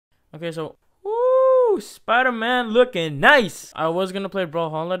Okay, so woo, Spider-Man looking nice. I was gonna play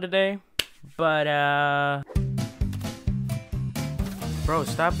Brawlhalla today, but bro,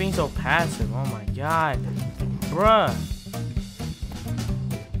 stop being so passive. Oh my god, bruh.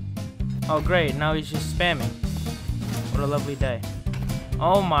 Oh great, now he's just spamming. What a lovely day.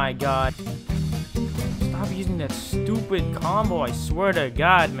 Oh my god. Stop using that stupid combo, I swear to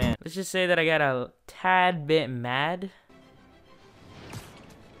god, man. Let's just say that I got a tad bit mad.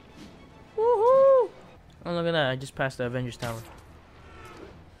 Woohoo! Oh, look at that, I just passed the Avengers Tower.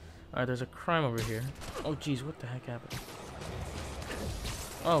 Alright, there's a crime over here. Oh jeez, what the heck happened?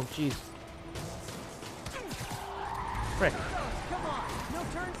 Oh jeez. Frick. Come on, no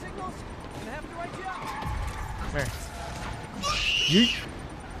turn signals. Gonna have to write you out. Where? Yeet.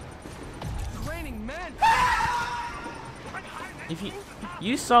 Raining men. If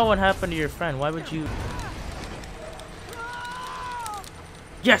you saw what happened to your friend, why would you?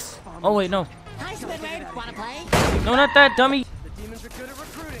 Yes. Oh wait, no. Hi, Squidward. Wanna play? No, not that, dummy. The demons are good at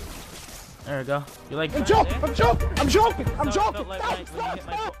recruiting. There we go. You like? I'm jumping! I'm jumping! I'm jumping! I'm jumping!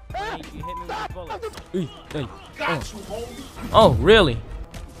 You hit me with the bullet. Oh, really?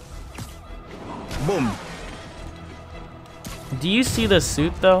 Boom! Do you see the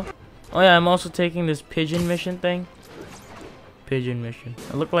suit though? Oh yeah, I'm also taking this pigeon mission thing. Pigeon mission.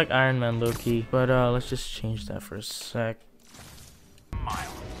 I look like Iron Man low key, but let's just change that for a sec.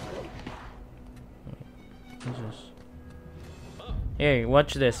 What's this? Hey,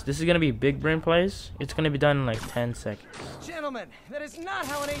 watch this. This is gonna be big brain plays. It's gonna be done in like 10 seconds. Gentlemen, that is not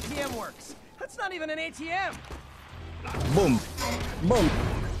how an ATM works. That's not even an ATM. Boom! Boom!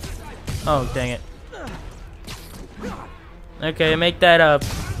 Oh, dang it. Okay, make that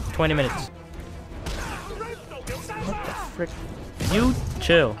 20 minutes. What the frick? You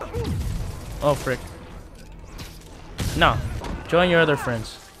chill. Oh, frick. No. Join your other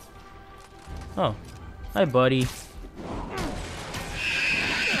friends. Oh. Hi, buddy.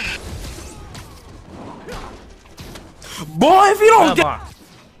 Boy, if you don't get— Box.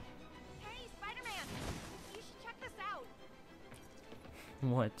 Hey, Spider-Man. You should check this out.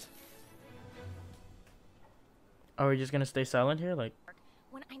 What? Are we just gonna stay silent here? Like,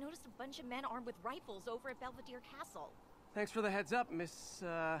 When I noticed a bunch of men armed with rifles over at Belvedere Castle. Thanks for the heads up, Miss,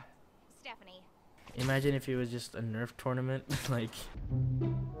 Stephanie. imagine if it was just a Nerf tournament. Like,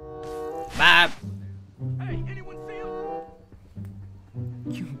 Bob. Hey, anyone see him?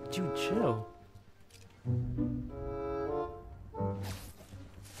 You chill.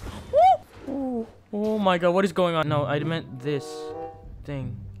 Oh my god, what is going on? No, I meant this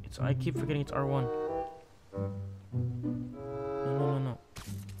thing. I keep forgetting it's R1. No.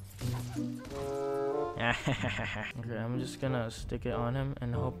 Okay, I'm just gonna stick it on him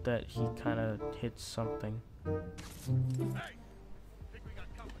and hope that he kind of hits something.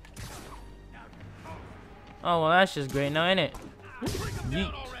 Oh, well, that's just great now, ain't it?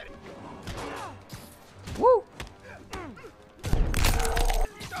 Yeet. Woo!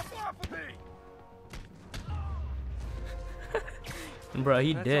 Bro,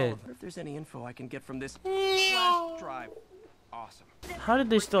 he That's did. all. If there's any info I can get from this flash drive, awesome. How did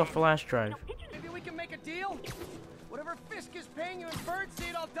they steal a flash drive? Maybe we can make a deal. Whatever Fisk is paying you in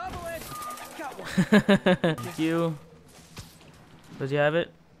birdseed, I'll double it. Got one. Thank you. Does he have it?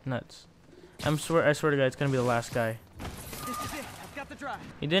 Nuts. I swear to God, it's gonna be the last guy. This is it. I've got the drive.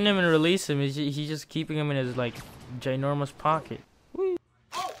 He didn't even release him. He's just keeping him in his like ginormous pocket.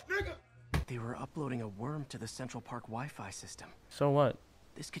 They were uploading a worm to the Central Park Wi-Fi system. So what?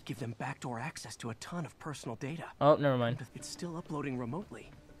 This could give them backdoor access to a ton of personal data. Oh, never mind. It's still uploading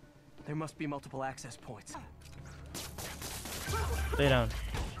remotely. There must be multiple access points. Stay down.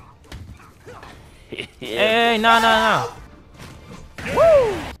 Hey, no.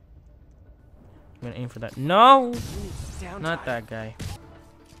 Woo! I'm gonna aim for that. No! Not that guy.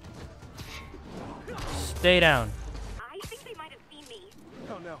 Stay down. I think they might have seen me.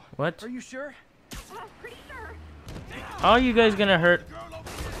 Oh no. What? Are you sure? Pretty sure. How are you guys gonna hurt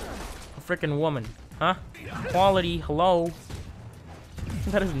a freaking woman? Huh? Quality, hello?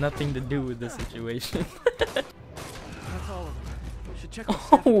 That has nothing to do with the situation. That's all of them. We should check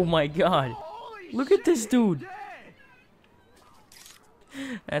Oh my god. Look at this dude.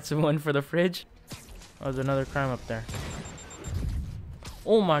 That's the one for the fridge. Oh, there's another crime up there.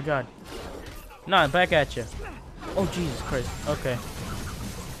 Oh my god. Nah, back at you. Oh, Jesus Christ. Okay.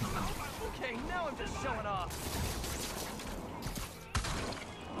 Okay, now I'm just showing off.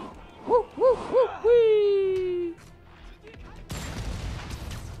 Woo, woo, woo, wee.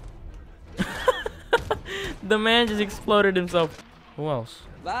 The man just exploded himself. Who else?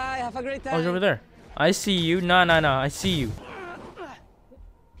 Bye, have a great time. Oh, he's over there. I see you. No. I see you.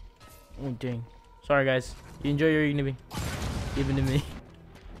 Oh dang. Sorry guys. You enjoy your evening. Even to me.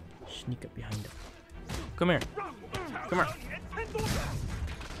 Sneak up behind him. Come here. Come here.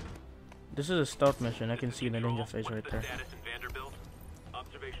 This is a stealth mission. I can see the ninja face right there.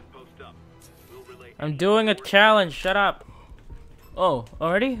 I'm doing a challenge. Shut up. Oh,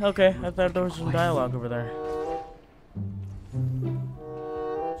 already? Okay. I thought there was some dialogue over there.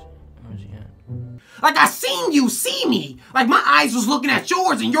 Where's he at? Like I seen you see me. Like my eyes was looking at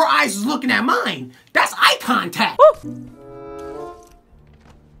yours and your eyes was looking at mine. That's eye contact.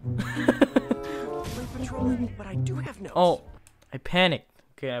 But I do have notes. Oh, I panicked.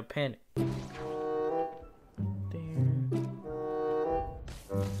 Okay, I panicked. There.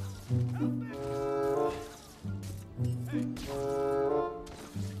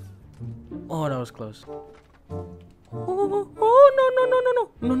 Oh, that was close. Oh,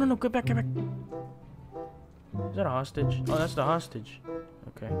 no, get back. Is that a hostage? Oh, that's the hostage.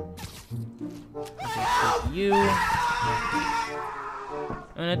 Okay. Take you.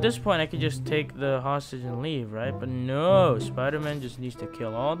 And at this point, I could just take the hostage and leave, right? But no, Spider-Man just needs to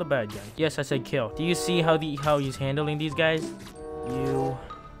kill all the bad guys. Yes, I said kill. Do you see how he's handling these guys? You.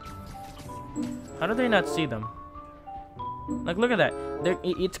 How do they not see them? Like, look at that.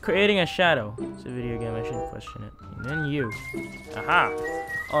 It's creating a shadow. It's a video game. I shouldn't question it. And then you. Aha.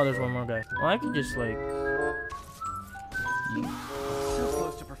 Oh, there's one more guy. Well, I could just like. So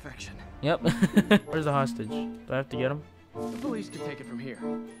close to perfection. Yep. Where's the hostage? Do I have to get him? The police can take it from here.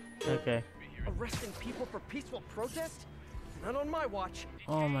 Okay. Arresting people for peaceful protest? Not on my watch.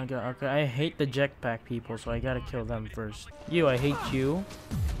 Oh my god. Okay, I hate the jetpack people, so I gotta kill them first. You, I hate you.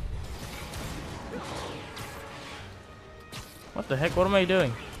 What the heck? What am I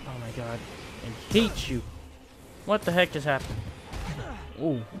doing? Oh my god. I hate you. What the heck just happened?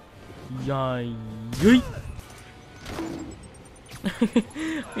 Oh. Yay.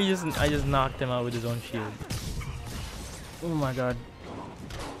 I just knocked him out with his own shield. Oh my god.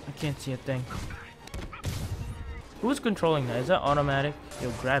 I can't see a thing. Who's controlling that? Is that automatic?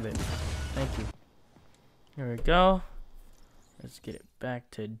 Yo, grab it. Thank you. Here we go. Let's get it back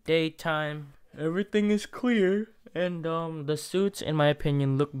to daytime. Everything is clear. And the suits, in my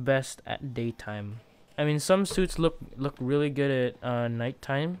opinion, look best at daytime. I mean, some suits look really good at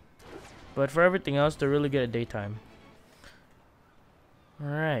nighttime. But for everything else, they're really good at daytime.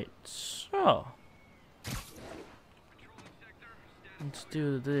 Alright, so let's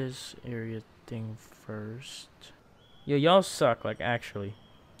do this area thing first. Yo, y'all suck, like, actually.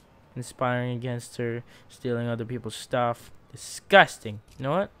 Inspiring against her, stealing other people's stuff. Disgusting. You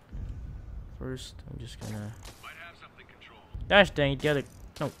know what? First, I'm just gonna... Gosh dang it, the other...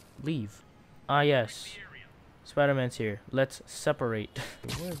 No, leave. Ah, yes. Spider-Man's here. Let's separate.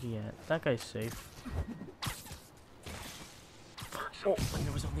 Where's he at? That guy's safe. Oh, when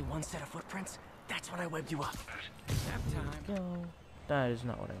there was only one set of footprints, that's when I webbed you up. Nap time. Go. That is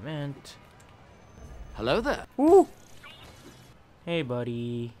not what I meant. Hello there. Ooh. Hey,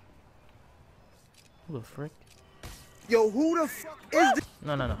 buddy. Who the frick? Yo, who the fuck is this?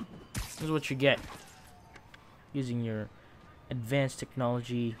 No. This is what you get. Using your advanced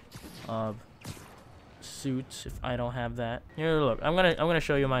technology of suits. If I don't have that. Here, look. I'm gonna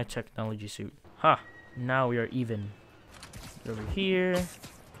show you my technology suit. Ha. Now we are even. Over here.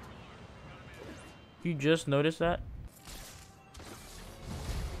 You just noticed that?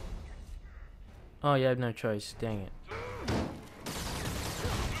 Oh, you have no choice. Dang it.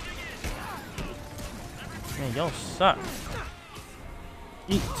 Man, y'all suck.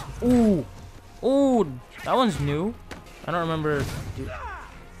 Eat. Ooh. Ooh. That one's new. I don't remember.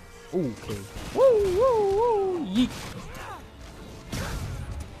 Ooh, okay. Woo. Yeet.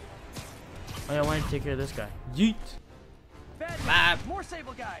 Oh, yeah, I want to take care of this guy. Yeet. Bad news. More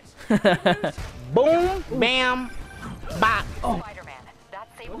Sable guys. Boom, bam, bop. Oh, Spider-Man,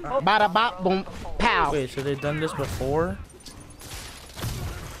 that's Sable. bada bop, boom, pow. Wait, so they've done this before?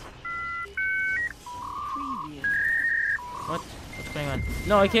 What? What's going on?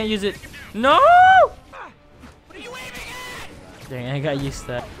 No, I can't use it. No! What are you aiming at? Dang, I got used to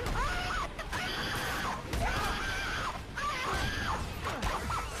that.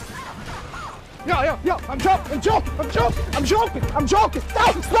 Yo, I'm joking.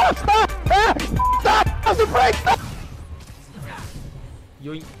 Stop. That's a break. Stop.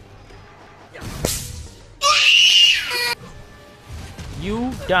 Yoink.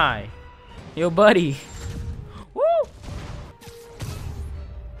 You die. Yo, buddy. Woo!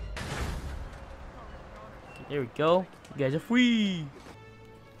 Okay, there we go. You guys are free.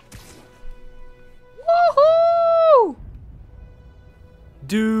 Woohoo!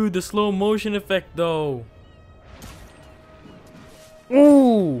 Dude, the slow motion effect though.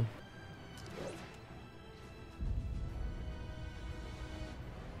 Ooh!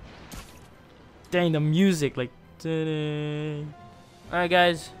 dang, the music, like. Alright,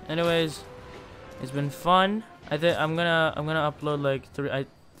 guys. Anyways, it's been fun. I think I'm gonna upload like I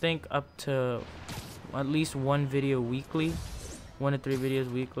think up to at least 1 video weekly, 1 to 3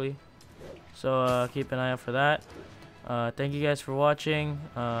 videos weekly. So keep an eye out for that. Thank you guys for watching.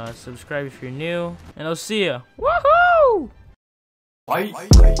 Subscribe if you're new, and I'll see ya. Woohoo! Bye.